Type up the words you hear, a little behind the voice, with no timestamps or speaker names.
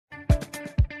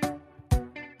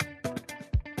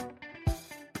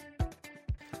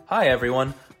Hi,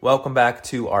 everyone. Welcome back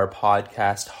to our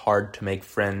podcast, Hard to Make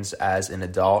Friends as an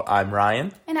Adult. I'm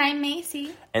Ryan. And I'm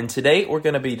Macy. And today we're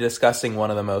going to be discussing one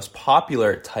of the most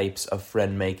popular types of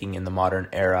friend making in the modern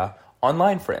era,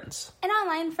 online friends. An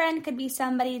online friend could be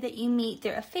somebody that you meet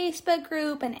through a Facebook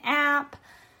group, an app,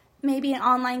 maybe an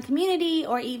online community,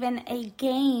 or even a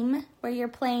game where you're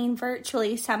playing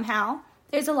virtually somehow.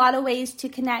 There's a lot of ways to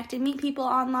connect and meet people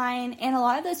online, and a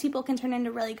lot of those people can turn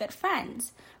into really good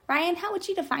friends. Ryan, how would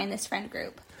you define this friend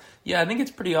group? Yeah, I think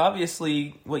it's pretty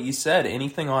obviously what you said,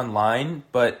 anything online,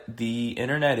 but the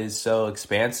internet is so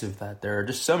expansive that there are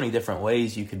just so many different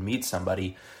ways you can meet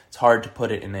somebody. It's hard to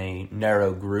put it in a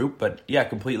narrow group, but yeah,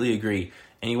 completely agree.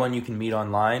 Anyone you can meet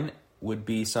online would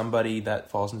be somebody that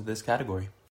falls into this category.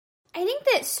 I think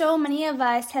that so many of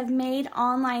us have made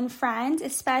online friends,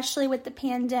 especially with the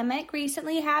pandemic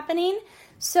recently happening.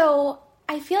 So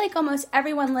I feel like almost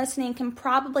everyone listening can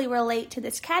probably relate to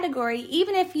this category.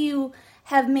 Even if you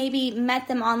have maybe met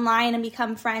them online and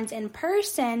become friends in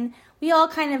person, we all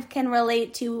kind of can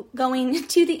relate to going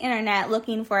to the internet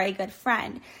looking for a good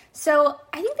friend. So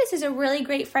I think this is a really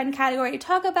great friend category to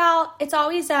talk about. It's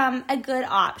always a good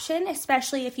option,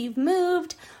 especially if you've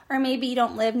moved or maybe you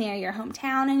don't live near your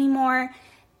hometown anymore.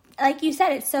 Like you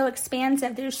said, it's so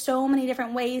expansive. There's so many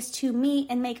different ways to meet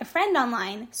and make a friend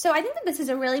online. So I think that this is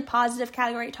a really positive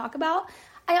category to talk about.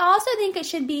 I also think it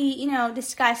should be,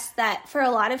 discussed that for a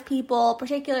lot of people,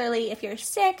 particularly if you're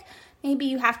sick, maybe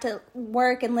you have to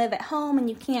work and live at home and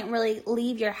you can't really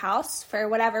leave your house for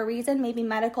whatever reason, maybe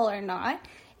medical or not.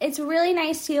 It's really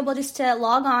nice to be able just to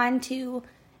log on to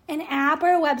an app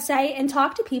or a website and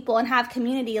talk to people and have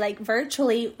community like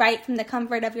virtually right from the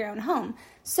comfort of your own home.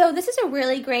 So this is a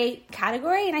really great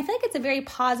category, and I feel like it's a very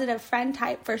positive friend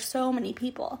type for so many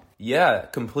people. Yeah,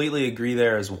 completely agree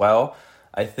there as well.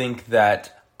 I think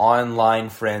that online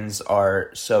friends are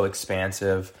so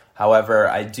expansive. However,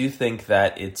 I do think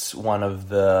that it's one of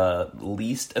the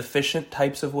least efficient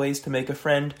types of ways to make a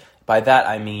friend. By that,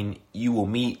 I mean you will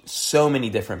meet so many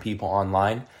different people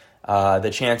online. The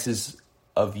chances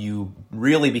of you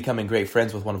really becoming great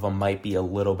friends with one of them might be a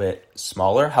little bit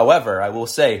smaller. However, I will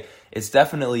say it's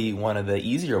definitely one of the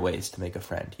easier ways to make a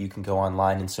friend. You can go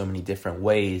online in so many different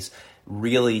ways,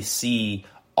 really see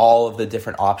all of the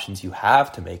different options you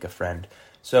have to make a friend.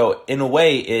 So in a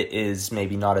way, it is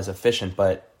maybe not as efficient,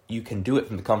 but you can do it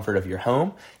from the comfort of your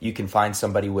home. You can find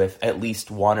somebody with at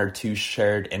least one or two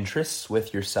shared interests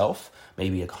with yourself,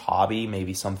 maybe a hobby,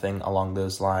 maybe something along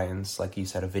those lines, like you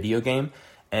said, a video game,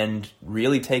 and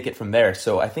really take it from there.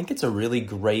 So I think it's a really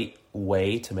great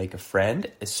way to make a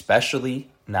friend, especially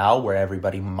now where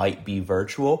everybody might be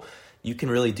virtual. You can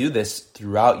really do this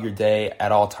throughout your day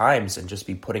at all times and just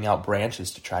be putting out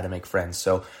branches to try to make friends.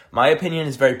 So my opinion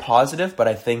is very positive, but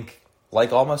I think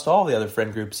like almost all the other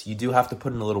friend groups, you do have to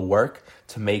put in a little work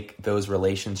to make those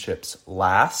relationships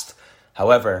last.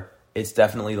 However, it's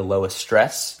definitely the lowest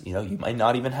stress. You might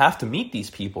not even have to meet these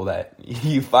people that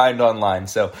you find online.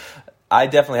 So I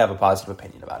definitely have a positive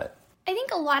opinion about it. I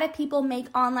think a lot of people make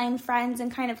online friends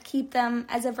and kind of keep them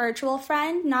as a virtual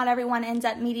friend. Not everyone ends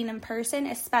up meeting in person,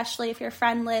 especially if your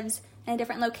friend lives in a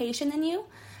different location than you.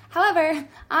 However,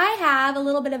 I have a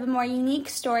little bit of a more unique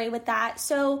story with that.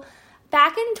 So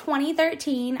back in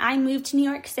 2013, I moved to New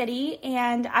York City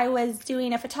and I was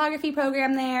doing a photography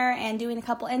program there and doing a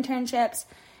couple internships.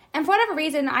 And for whatever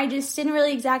reason, I just didn't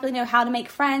really exactly know how to make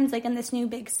friends like in this new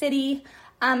big city.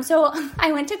 So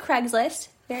I went to Craigslist.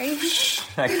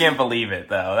 I can't believe it,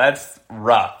 though. That's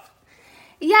rough.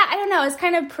 Yeah, I don't know. It's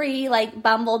kind of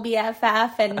Bumble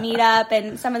BFF and Meetup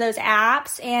and some of those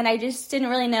apps, and I just didn't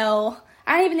really know.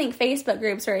 I don't even think Facebook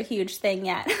groups are a huge thing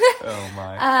yet. Oh,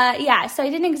 my. So I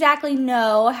didn't exactly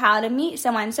know how to meet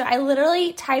someone. So I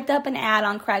literally typed up an ad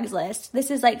on Craigslist.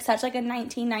 This is such a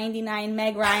 1999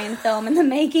 Meg Ryan film in the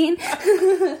making.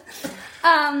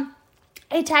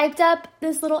 I typed up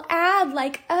this little ad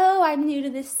oh, I'm new to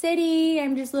this city.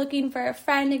 I'm just looking for a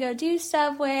friend to go do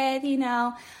stuff with,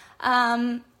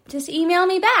 just email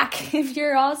me back if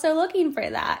you're also looking for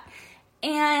that.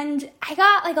 And I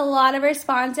got a lot of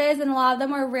responses and a lot of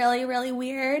them were really, really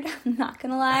weird. I'm not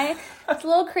going to lie. It's a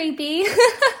little creepy.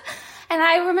 And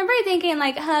I remember thinking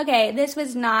okay, this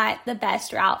was not the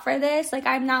best route for this.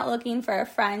 I'm not looking for a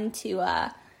friend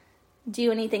to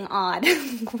do anything odd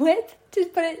with, to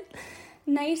put it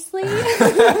nicely,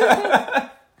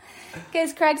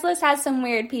 because Craigslist has some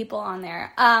weird people on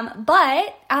there.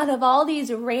 But out of all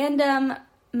these random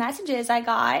messages I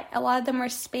got, a lot of them were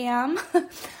spam.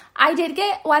 I did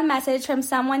get one message from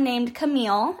someone named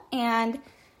Camille, and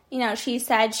she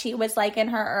said she was in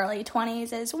her early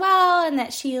 20s as well, and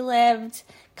that she lived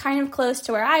kind of close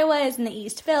to where I was in the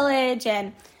East Village,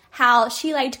 and how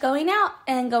she liked going out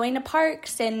and going to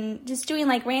parks and just doing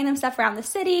like random stuff around the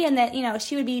city, and that, you know,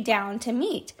 she would be down to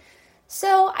meet.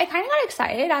 So I kind of got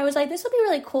excited. I was like, this will be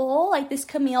really cool, like this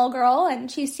Camille girl,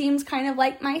 and she seems kind of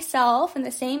like myself in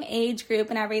the same age group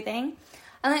and everything.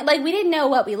 And like we didn't know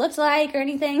what we looked like or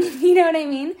anything, you know what I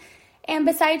mean? And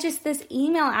besides just this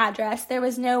email address, there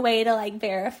was no way to like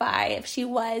verify if she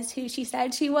was who she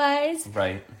said she was.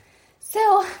 Right.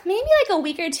 So maybe like a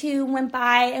week or two went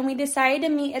by and we decided to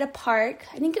meet at a park.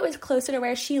 I think it was closer to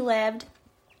where she lived.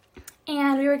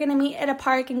 And we were going to meet at a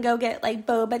park and go get like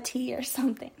boba tea or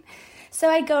something. So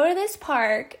I go to this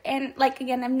park and like,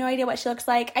 again, I have no idea what she looks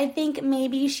like. I think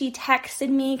maybe she texted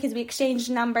me because we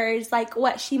exchanged numbers, like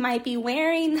what she might be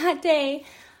wearing that day.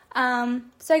 So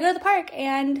I go to the park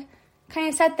and kind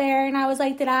of sat there and I was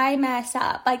like, did I mess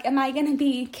up? Like, am I going to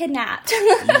be kidnapped?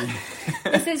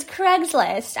 This is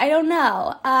Craigslist. I don't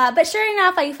know. But sure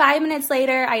enough, like 5 minutes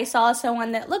later, I saw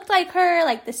someone that looked like her,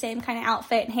 like the same kind of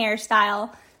outfit and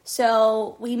hairstyle.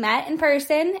 So we met in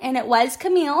person and it was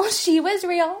Camille. She was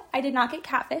real. I did not get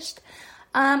catfished.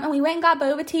 And we went and got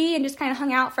boba tea and just kind of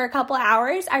hung out for a couple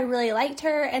hours. I really liked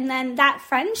her. And then that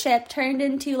friendship turned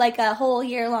into like a whole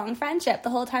year-long friendship the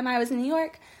whole time I was in New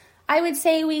York. I would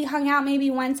say we hung out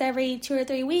maybe once every 2 or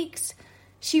 3 weeks.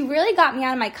 She really got me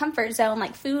out of my comfort zone,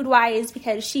 like food-wise,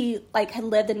 because she like had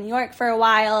lived in New York for a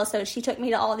while. So she took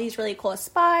me to all these really cool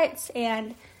spots,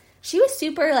 and she was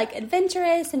super like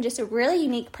adventurous and just a really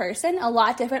unique person, a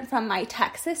lot different from my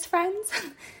Texas friends.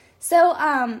 So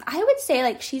I would say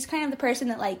like she's kind of the person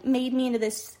that like made me into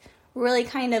this really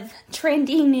kind of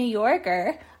trendy New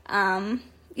Yorker.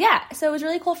 Yeah, so it was a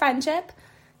really cool friendship.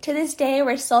 To this day,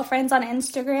 we're still friends on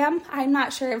Instagram. I'm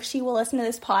not sure if she will listen to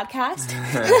this podcast.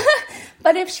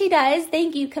 But if she does,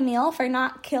 thank you, Camille, for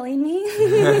not killing me.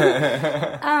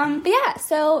 But yeah,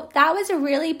 so that was a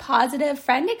really positive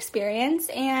friend experience.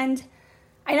 And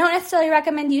I don't necessarily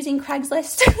recommend using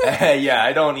Craigslist. Yeah,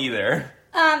 I don't either.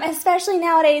 Especially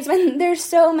nowadays when there's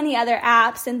so many other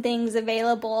apps and things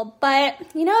available. But,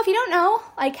 you know, if you don't know,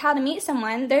 like, how to meet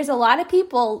someone, there's a lot of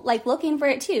people, like, looking for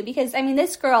it, too. Because, I mean,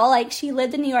 this girl, like, she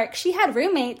lived in New York. She had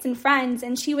roommates and friends,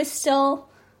 and she was still,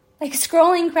 like,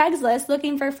 scrolling Craigslist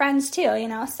looking for friends, too, you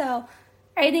know? So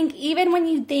I think even when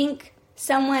you think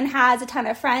someone has a ton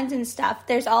of friends and stuff,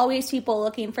 there's always people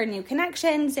looking for new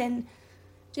connections and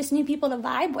just new people to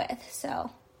vibe with,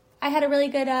 so I had a really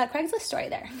good Craigslist story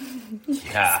there.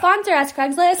 Yeah. Sponsor us,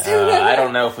 Craigslist. I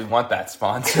don't know if we want that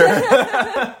sponsor.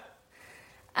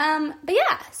 But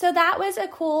yeah, so that was a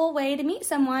cool way to meet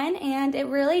someone, and it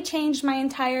really changed my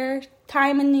entire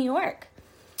time in New York.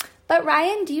 But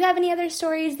Ryan, do you have any other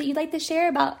stories that you'd like to share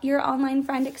about your online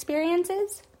friend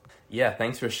experiences? Yeah,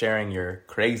 thanks for sharing your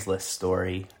Craigslist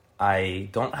story. I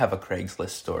don't have a Craigslist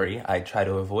story. I try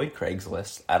to avoid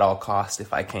Craigslist at all costs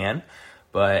if I can.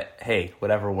 But hey,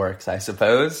 whatever works, I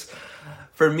suppose.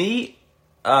 For me,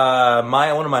 one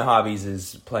of my hobbies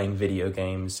is playing video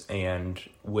games, and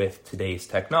with today's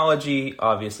technology,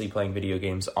 obviously playing video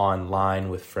games online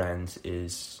with friends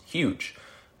is huge.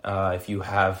 If you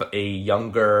have a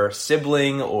younger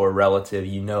sibling or relative,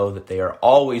 you know that they are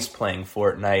always playing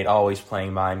Fortnite, always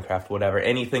playing Minecraft, whatever,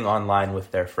 anything online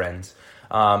with their friends.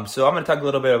 So I'm going to talk a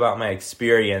little bit about my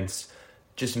experience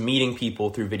just meeting people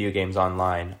through video games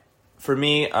online. For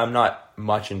me, I'm not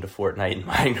much into Fortnite and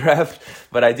Minecraft,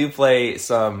 but I do play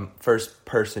some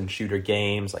first-person shooter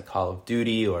games like Call of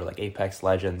Duty or like Apex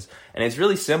Legends, and it's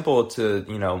really simple to,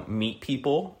 you know, meet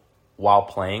people while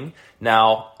playing.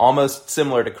 Now, almost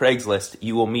similar to Craigslist,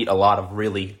 you will meet a lot of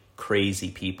really crazy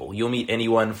people. You'll meet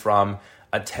anyone from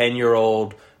a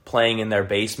 10-year-old playing in their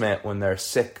basement when they're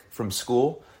sick from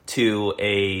school to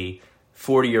a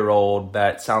 40-year-old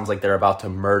that sounds like they're about to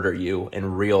murder you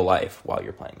in real life while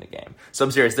you're playing the game. So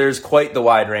I'm serious, there's quite the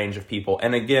wide range of people.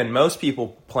 And again, most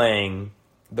people playing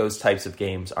those types of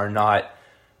games are not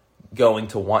going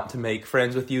to want to make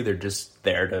friends with you. They're just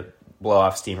there to blow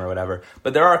off steam or whatever.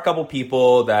 But there are a couple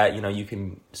people that, you know, you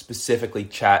can specifically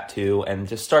chat to and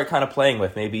just start kind of playing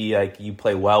with. Maybe like you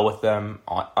play well with them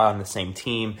on the same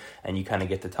team and you kind of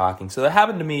get to talking. So that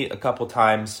happened to me a couple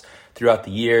times throughout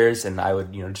the years, and I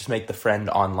would, you know, just make the friend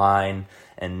online,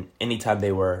 and anytime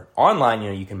they were online, you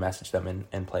know, you can message them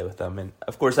and play with them. And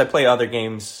of course, I play other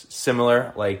games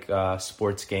similar, like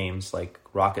sports games like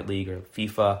Rocket League or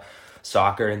FIFA,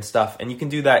 soccer and stuff, and you can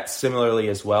do that similarly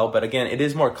as well. But again, it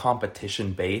is more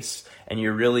competition based, and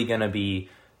you're really going to be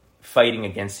fighting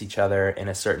against each other in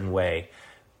a certain way.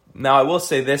 Now, I will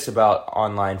say this about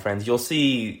online friends. You'll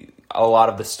see a lot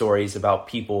of the stories about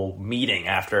people meeting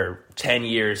after 10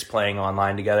 years playing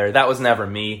online together. That was never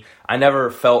me. I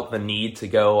never felt the need to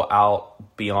go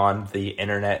out beyond the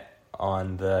internet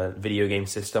on the video game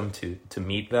system to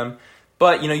meet them.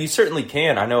 But, you certainly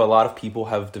can. I know a lot of people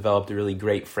have developed really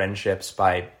great friendships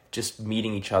by just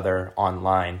meeting each other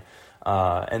online.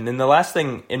 And then the last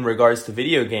thing in regards to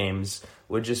video games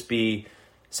would just be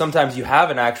sometimes you have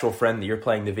an actual friend that you're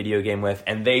playing the video game with,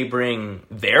 and they bring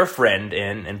their friend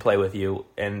in and play with you,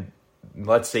 and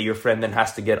let's say your friend then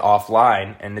has to get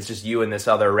offline, and it's just you and this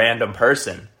other random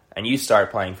person, and you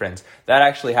start playing friends. That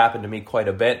actually happened to me quite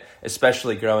a bit,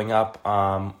 especially growing up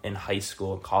in high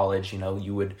school and college.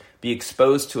 You would be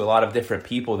exposed to a lot of different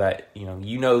people that,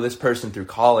 you know this person through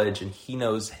college, and he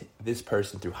knows this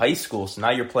person through high school, so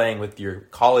now you're playing with your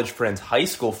college friend's high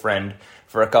school friend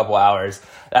for a couple hours.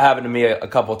 That happened to me a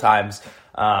couple times.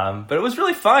 But it was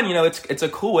really fun. It's a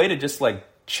cool way to just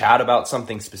chat about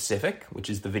something specific, which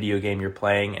is the video game you're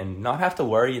playing, and not have to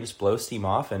worry and just blow steam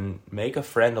off and make a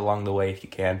friend along the way if you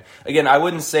can. Again, I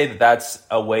wouldn't say that that's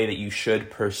a way that you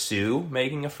should pursue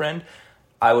making a friend.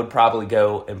 I would probably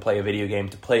go and play a video game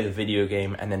to play the video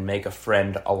game and then make a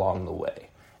friend along the way,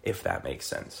 if that makes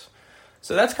sense.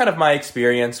 So that's kind of my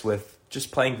experience with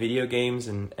just playing video games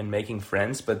and making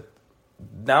friends. But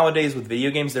nowadays with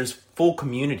video games, there's full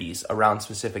communities around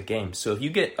specific games. So if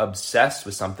you get obsessed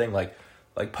with something like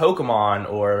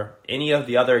Pokemon or any of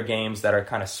the other games that are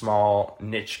kind of small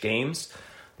niche games,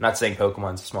 I'm not saying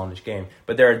Pokemon's a small niche game,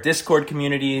 but there are Discord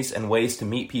communities and ways to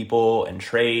meet people and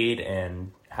trade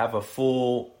and have a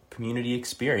full community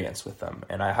experience with them.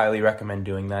 And I highly recommend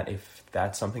doing that if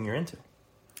that's something you're into.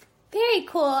 Very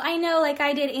cool. I know,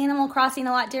 I did Animal Crossing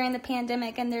a lot during the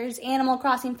pandemic, and there's Animal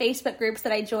Crossing Facebook groups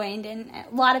that I joined, and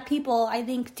a lot of people, I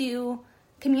think, do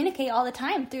communicate all the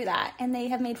time through that, and they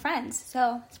have made friends,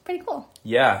 so it's pretty cool.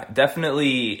 Yeah,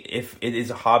 definitely. If it is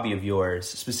a hobby of yours,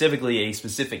 specifically a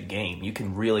specific game, you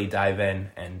can really dive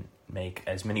in and make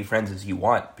as many friends as you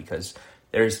want, because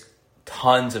there's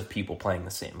tons of people playing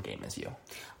the same game as you.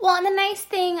 Well, and the nice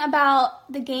thing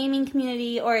about the gaming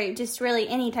community, or just really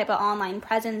any type of online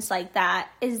presence like that,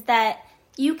 is that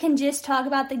you can just talk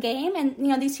about the game,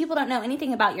 and these people don't know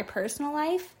anything about your personal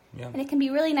life. Yeah. And it can be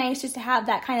really nice just to have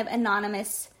that kind of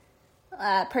anonymous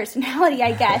personality,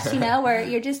 I guess, where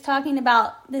you're just talking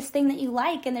about this thing that you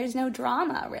like, and there's no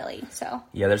drama, really. So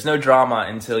yeah, there's no drama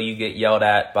until you get yelled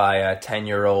at by a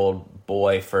 10-year-old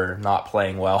boy for not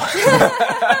playing well.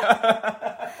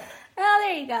 Oh,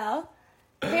 there you go.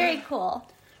 Very cool.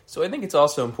 So I think it's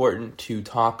also important to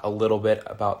talk a little bit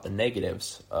about the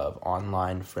negatives of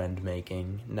online friend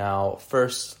making. Now,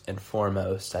 first and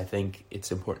foremost, I think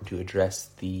it's important to address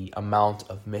the amount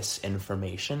of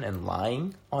misinformation and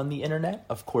lying on the internet.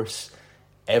 Of course,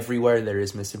 everywhere there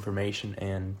is misinformation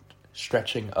and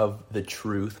stretching of the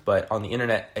truth, but on the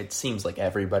internet, it seems like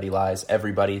everybody lies.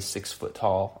 Everybody's 6 foot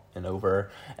tall and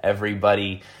over.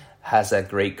 Everybody has a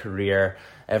great career.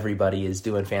 Everybody is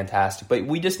doing fantastic. But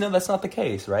we just know that's not the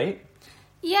case, right?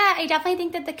 Yeah, I definitely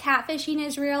think that the catfishing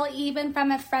is real, even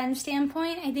from a friend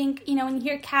standpoint. I think, when you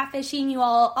hear catfishing, you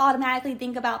all automatically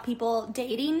think about people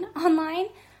dating online.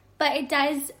 But it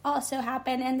does also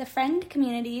happen in the friend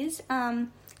communities.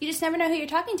 You just never know who you're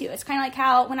talking to. It's kind of like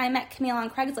how when I met Camille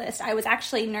on Craigslist, I was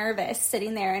actually nervous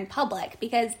sitting there in public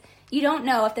because you don't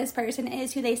know if this person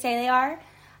is who they say they are.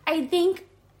 I think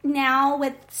now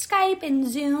with Skype and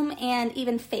Zoom and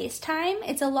even FaceTime,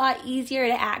 it's a lot easier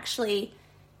to actually,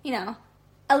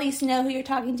 at least know who you're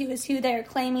talking to is who they're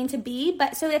claiming to be.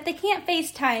 But so if they can't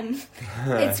FaceTime,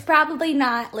 it's probably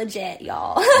not legit,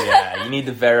 y'all. Yeah, you need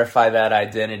to verify that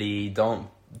identity. Don't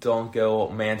go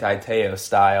Manti Te'o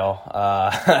style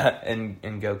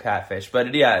and go catfish.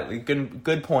 But yeah,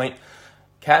 good point.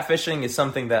 Catfishing is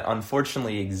something that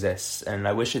unfortunately exists, and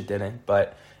I wish it didn't,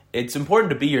 but it's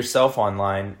important to be yourself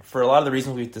online for a lot of the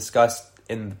reasons we've discussed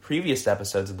in the previous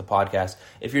episodes of the podcast.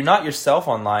 If you're not yourself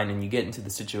online and you get into the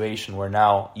situation where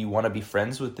now you want to be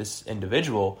friends with this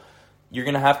individual, you're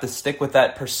going to have to stick with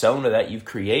that persona that you've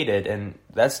created, and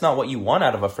that's not what you want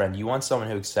out of a friend. You want someone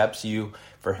who accepts you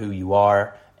for who you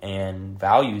are and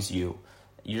values you.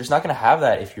 You're just not going to have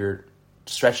that if you're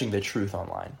stretching the truth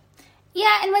online.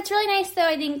 Yeah, and what's really nice, though,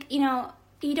 I think,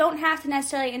 you don't have to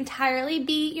necessarily entirely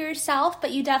be yourself, but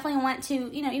you definitely want to,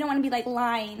 you don't want to be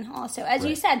lying also, as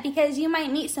you said, because you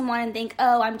might meet someone and think,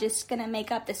 oh, I'm just going to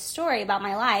make up this story about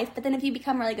my life. But then if you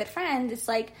become really good friends, it's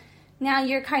now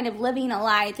you're kind of living a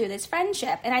lie through this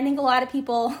friendship. And I think a lot of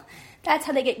people, that's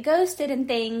how they get ghosted and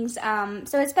things.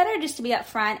 So it's better just to be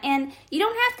upfront. And you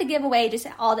don't have to give away just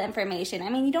all the information. I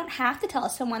mean, you don't have to tell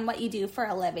someone what you do for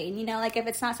a living, if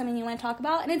it's not something you want to talk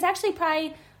about. And it's actually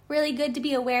probably really good to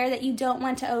be aware that you don't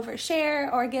want to overshare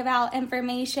or give out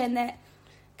information that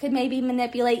could maybe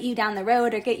manipulate you down the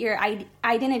road or get your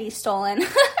identity stolen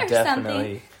or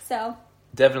something. So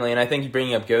Definitely, and I think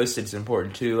bringing up ghosted is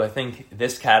important too. I think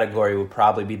this category would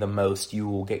probably be the most you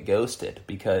will get ghosted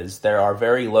because there are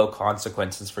very low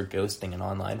consequences for ghosting an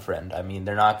online friend. I mean,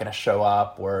 they're not going to show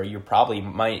up, or you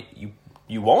probably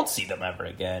you won't see them ever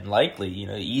again. Likely,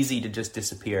 easy to just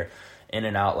disappear in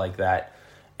and out like that.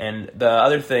 And the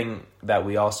other thing that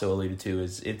we also alluded to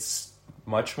is it's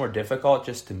much more difficult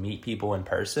just to meet people in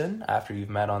person after you've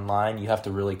met online. You have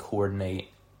to really coordinate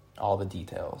all the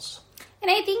details. And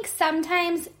I think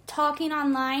sometimes talking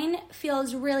online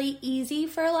feels really easy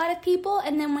for a lot of people,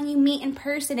 and then when you meet in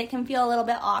person, it can feel a little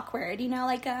bit awkward. You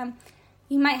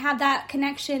might have that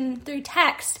connection through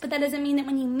text, but that doesn't mean that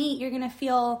when you meet, you're going to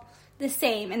feel the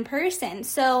same in person.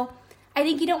 So I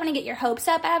think you don't want to get your hopes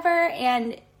up ever,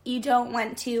 and you don't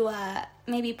want to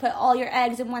maybe put all your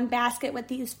eggs in one basket with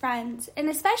these friends. And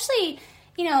especially,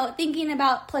 thinking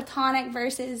about platonic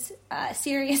versus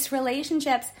serious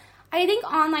relationships, I think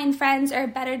online friends are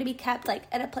better to be kept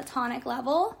at a platonic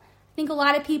level. I think a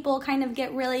lot of people kind of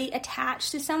get really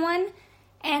attached to someone,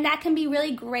 and that can be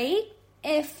really great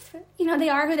if, they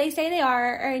are who they say they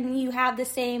are, and you have the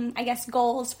same, I guess,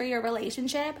 goals for your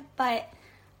relationship. But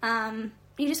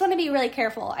you just want to be really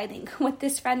careful, I think, with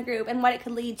this friend group and what it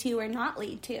could lead to or not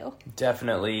lead to.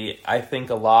 Definitely. I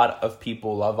think a lot of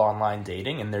people love online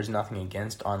dating, and there's nothing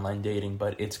against online dating,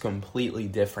 but it's completely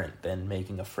different than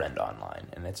making a friend online,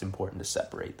 and it's important to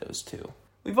separate those two.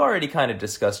 We've already kind of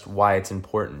discussed why it's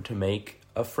important to make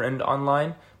a friend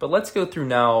online, but let's go through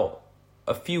now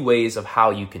a few ways of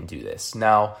how you can do this.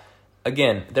 Now,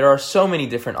 again, there are so many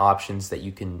different options that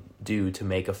you can do to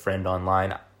make a friend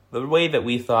online. The way that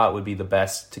we thought would be the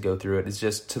best to go through it is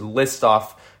just to list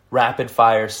off rapid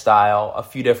fire style, a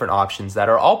few different options that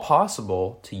are all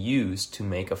possible to use to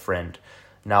make a friend.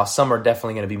 Now, some are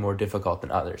definitely going to be more difficult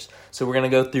than others. So we're going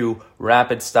to go through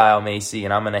rapid style, Macy,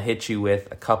 and I'm going to hit you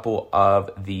with a couple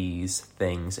of these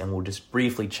things, and we'll just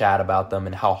briefly chat about them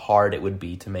and how hard it would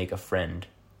be to make a friend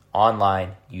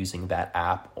online using that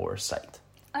app or site.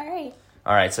 All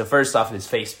right, so first off is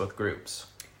Facebook groups.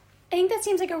 I think that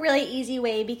seems like a really easy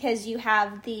way because you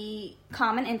have the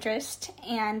common interest,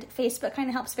 and Facebook kind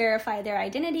of helps verify their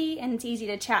identity, and it's easy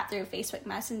to chat through Facebook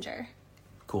Messenger.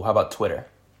 Cool. How about Twitter?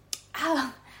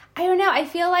 Oh, I don't know. I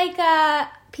feel like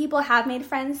people have made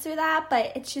friends through that,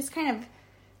 but it's just kind of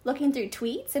looking through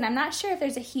tweets, and I'm not sure if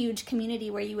there's a huge community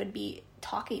where you would be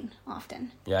talking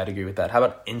often. Yeah, I'd agree with that. How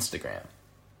about Instagram?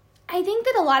 I think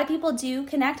that a lot of people do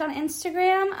connect on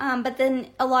Instagram, but then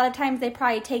a lot of times they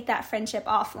probably take that friendship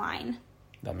offline.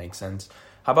 That makes sense.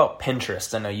 How about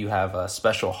Pinterest? I know you have a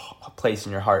special place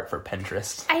in your heart for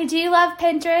Pinterest. I do love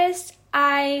Pinterest.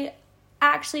 I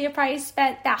actually have probably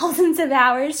spent thousands of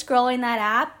hours scrolling that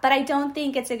app, but I don't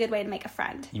think it's a good way to make a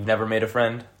friend. You've never made a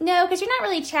friend? No, because you're not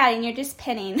really chatting, you're just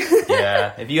pinning.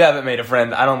 Yeah, if you haven't made a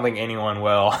friend, I don't think anyone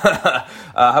will. How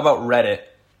about Reddit?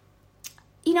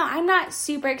 I'm not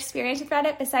super experienced with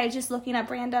Reddit besides just looking up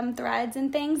random threads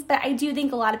and things, but I do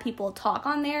think a lot of people talk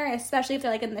on there, especially if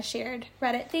they're in the shared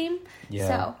Reddit theme. Yeah.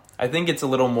 So I think it's a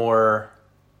little more,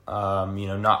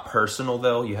 not personal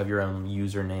though. You have your own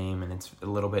username, and it's a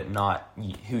little bit not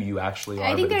who you actually are.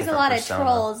 I think there's a lot of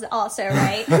trolls also,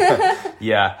 right?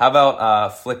 Yeah. How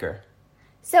about Flickr?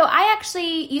 So I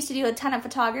actually used to do a ton of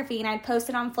photography, and I'd post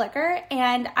it on Flickr,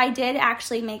 and I did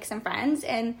actually make some friends,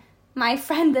 and my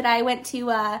friend that I went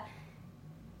to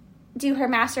do her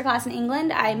masterclass in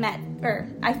England, I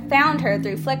found her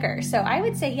through Flickr. So I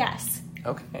would say yes.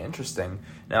 Okay, interesting.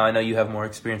 Now I know you have more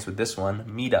experience with this one,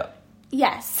 Meetup.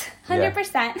 Yes,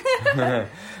 100%. Yeah.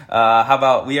 How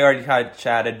about, we already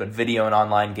chatted, but video and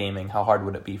online gaming, how hard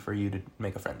would it be for you to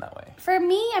make a friend that way? For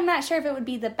me, I'm not sure if it would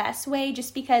be the best way,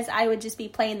 just because I would just be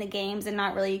playing the games and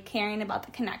not really caring about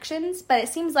the connections. But it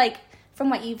seems like, from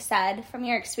what you've said, from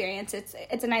your experience,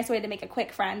 it's a nice way to make a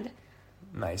quick friend.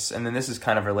 Nice. And then this is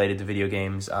kind of related to video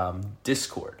games,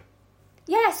 Discord.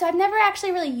 Yeah, so I've never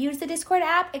actually really used the Discord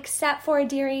app except for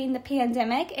during the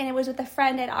pandemic, and it was with a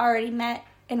friend I'd already met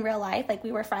in real life.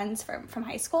 We were friends from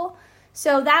high school.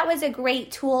 So that was a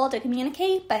great tool to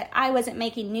communicate, but I wasn't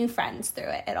making new friends through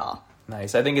it at all.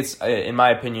 Nice. I think it's, in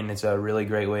my opinion, it's a really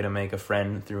great way to make a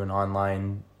friend through an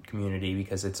online community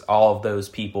because it's all of those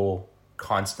people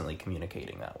constantly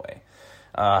communicating that way.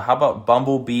 How about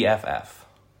Bumble BFF?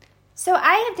 So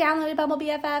I have downloaded Bumble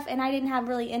BFF, and I didn't have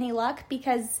really any luck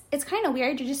because it's kind of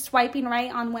weird. You're just swiping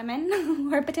right on women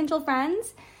who are potential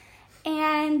friends,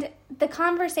 and the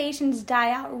conversations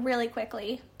die out really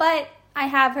quickly. But I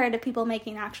have heard of people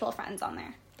making actual friends on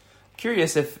there.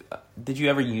 Curious did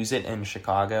you ever use it in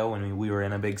Chicago when we were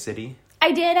in a big city?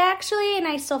 I did actually, and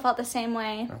I still felt the same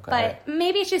way. Okay. But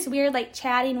maybe it's just weird,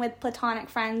 chatting with platonic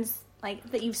friends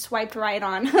like that you've swiped right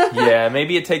on. Yeah,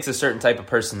 maybe it takes a certain type of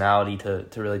personality to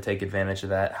really take advantage of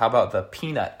that. How about the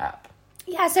Peanut app?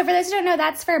 Yeah, so for those who don't know,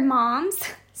 that's for moms.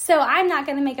 So I'm not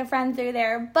going to make a friend through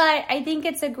there, but I think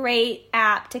it's a great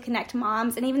app to connect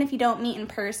moms. And even if you don't meet in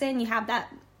person, you have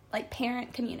that like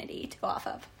parent community to go off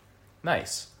of.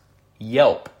 Nice.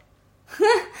 Yelp.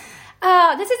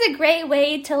 This is a great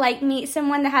way to like meet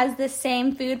someone that has the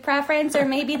same food preference, or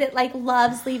maybe that like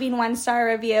loves leaving 1-star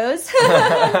reviews.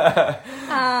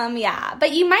 Yeah,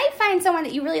 but you might find someone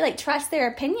that you really like trust their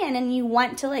opinion, and you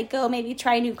want to like go maybe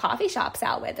try new coffee shops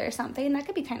out with or something. That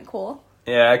could be kind of cool.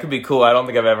 Yeah, it could be cool. I don't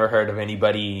think I've ever heard of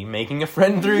anybody making a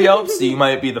friend through Yelp, so you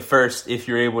might be the first if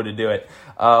you're able to do it.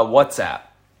 WhatsApp.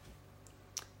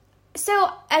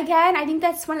 So, again, I think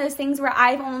that's one of those things where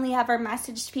I've only ever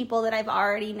messaged people that I've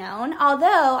already known.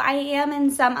 Although, I am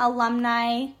in some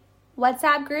alumni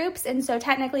WhatsApp groups, and so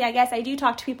technically, I guess I do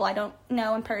talk to people I don't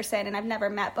know in person and I've never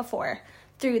met before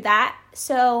through that.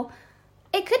 So,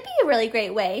 it could be a really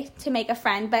great way to make a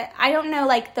friend, but I don't know,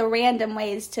 like, the random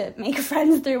ways to make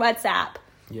friends through WhatsApp.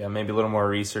 Yeah, maybe a little more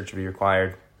research would be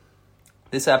required.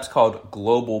 This app's called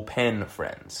Global Pen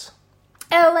Friends.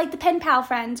 Oh, like the pen pal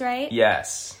friends, right?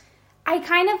 Yes. I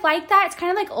kind of like that. It's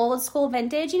kind of like old school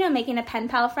vintage, making a pen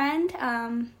pal friend.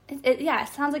 It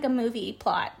sounds like a movie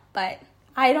plot, but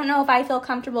I don't know if I feel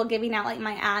comfortable giving out like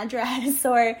my address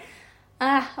or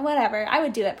whatever. I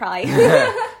would do it probably.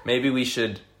 Maybe we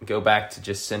should go back to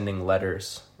just sending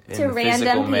letters in to random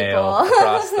physical people mail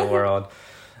across the world.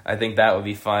 I think that would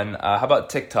be fun. How about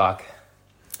TikTok?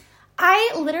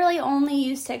 I literally only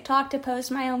use TikTok to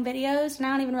post my own videos, and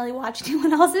I don't even really watch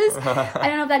anyone else's. I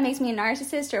don't know if that makes me a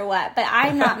narcissist or what, but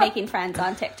I'm not making friends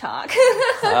on TikTok.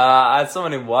 As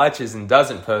someone who watches and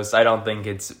doesn't post, I don't think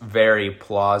it's very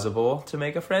plausible to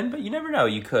make a friend, but you never know.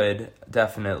 You could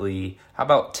definitely. How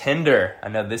about Tinder? I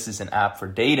know this is an app for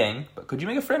dating, but could you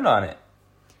make a friend on it?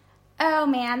 Oh,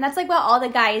 man, that's like what all the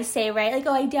guys say, right? Like,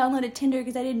 oh, I downloaded Tinder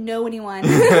because I didn't know anyone.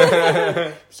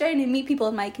 Starting to meet people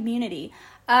in my community.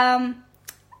 I'm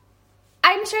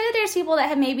sure that there's people that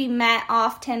have maybe met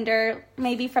off Tinder,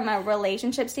 maybe from a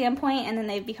relationship standpoint, and then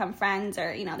they've become friends,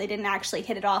 or, they didn't actually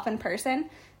hit it off in person.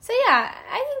 So, yeah,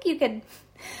 I think I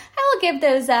will give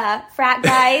those frat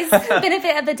guys the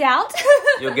benefit of the doubt.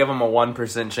 You'll give them a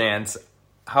 1% chance.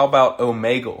 How about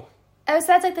Omegle? Oh, so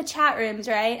that's like the chat rooms,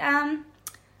 right?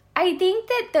 I think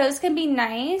that those can be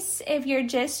nice if you're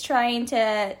just trying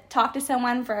to talk to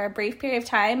someone for a brief period of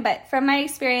time. But from my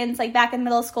experience, like back in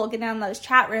middle school, getting on those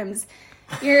chat rooms,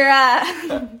 you're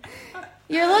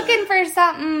you're looking for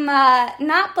something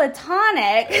not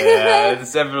platonic. Yeah,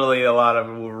 it's definitely a lot of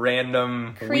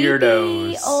random creepy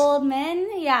weirdos. Old men.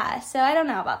 Yeah, so I don't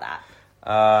know about that.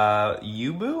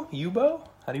 Yubo?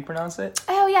 How do you pronounce it?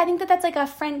 Oh, yeah, I think that's like a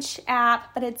French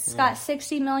app, but it's got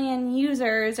 60 million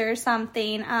users or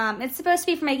something. It's supposed to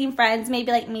be for making friends,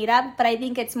 maybe like Meetup, but I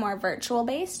think it's more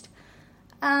virtual-based.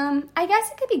 I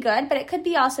guess it could be good, but it could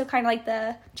be also kind of like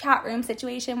the chat room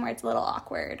situation where it's a little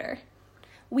awkward or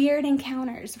weird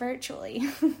encounters virtually.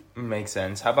 Makes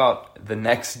sense. How about the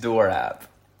Nextdoor app?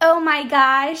 Oh my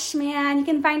gosh, man, you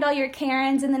can find all your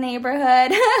Karens in the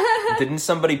neighborhood. Didn't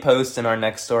somebody post in our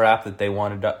Nextdoor app that they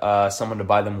wanted someone to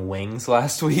buy them wings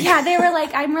last week? Yeah, they were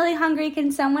like, I'm really hungry,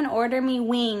 can someone order me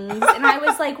wings? And I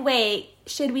was like, wait,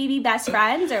 should we be best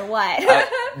friends or what?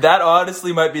 That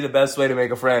honestly might be the best way to make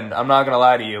a friend. I'm not going to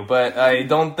lie to you, but I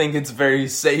don't think it's very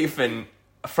safe, and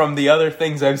from the other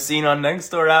things I've seen on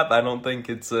Nextdoor app, I don't think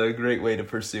it's a great way to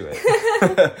pursue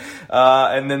it.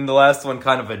 And then the last one,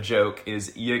 kind of a joke,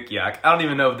 is Yik Yak. I don't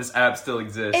even know if this app still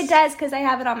exists. It does, because I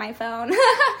have it on my phone.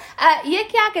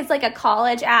 Yik Yak is like a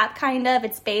college app, kind of.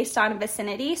 It's based on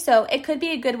vicinity, so it could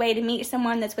be a good way to meet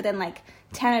someone that's within like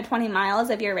 10 or 20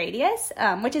 miles of your radius,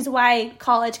 which is why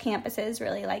college campuses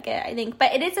really like it, I think.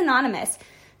 But it is anonymous.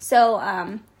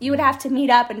 So you would have to meet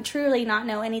up and truly not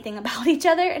know anything about each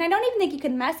other. And I don't even think you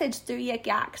can message through Yik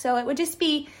Yak. So it would just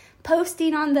be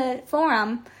posting on the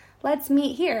forum, let's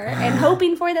meet here, and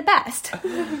hoping for the best.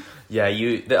 Yeah,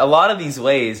 a lot of these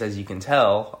ways, as you can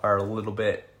tell, are a little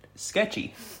bit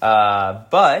sketchy.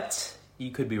 But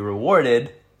you could be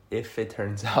rewarded if it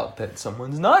turns out that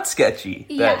someone's not sketchy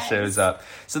that shows up.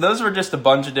 So those were just a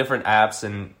bunch of different apps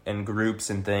and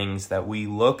groups and things that we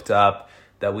looked up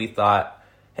that we thought,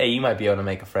 hey, you might be able to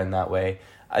make a friend that way.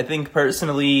 I think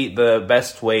personally the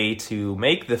best way to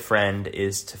make the friend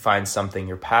is to find something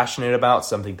you're passionate about,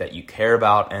 something that you care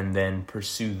about, and then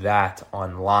pursue that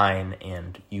online,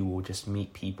 and you will just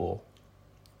meet people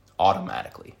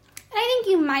automatically. And I think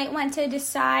you might want to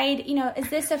decide, is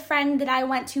this a friend that I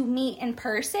want to meet in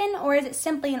person, or is it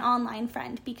simply an online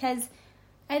friend? Because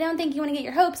I don't think you want to get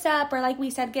your hopes up or, like we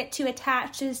said, get too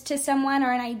attached to someone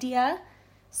or an idea.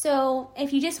 So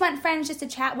if you just want friends just to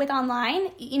chat with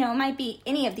online, it might be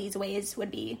any of these ways would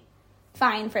be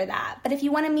fine for that. But if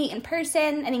you want to meet in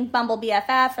person, I think Bumble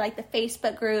BFF or like the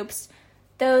Facebook groups,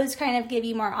 those kind of give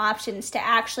you more options to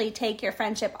actually take your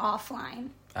friendship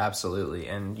offline. Absolutely.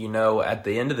 And at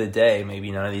the end of the day,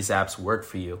 maybe none of these apps work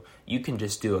for you. You can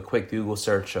just do a quick Google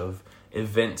search of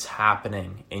events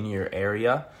happening in your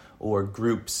area or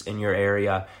groups in your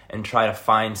area and try to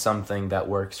find something that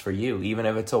works for you. Even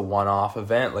if it's a one-off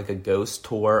event, like a ghost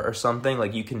tour or something,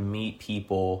 like you can meet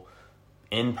people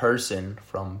in person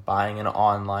from buying an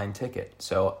online ticket.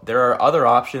 So there are other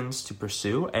options to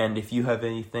pursue, and if you have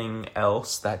anything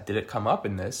else that didn't come up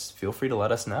in this, feel free to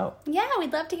let us know. Yeah,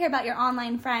 we'd love to hear about your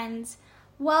online friends.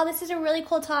 Well, this is a really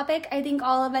cool topic. I think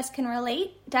all of us can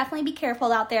relate. Definitely be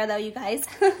careful out there, though, you guys.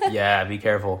 Yeah, be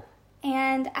careful.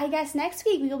 And I guess next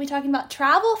week we will be talking about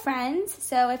travel friends.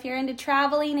 So if you're into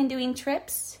traveling and doing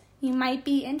trips, you might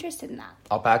be interested in that.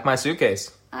 I'll pack my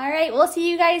suitcase. All right, we'll see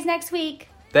you guys next week.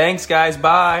 Thanks, guys.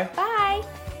 Bye. Bye.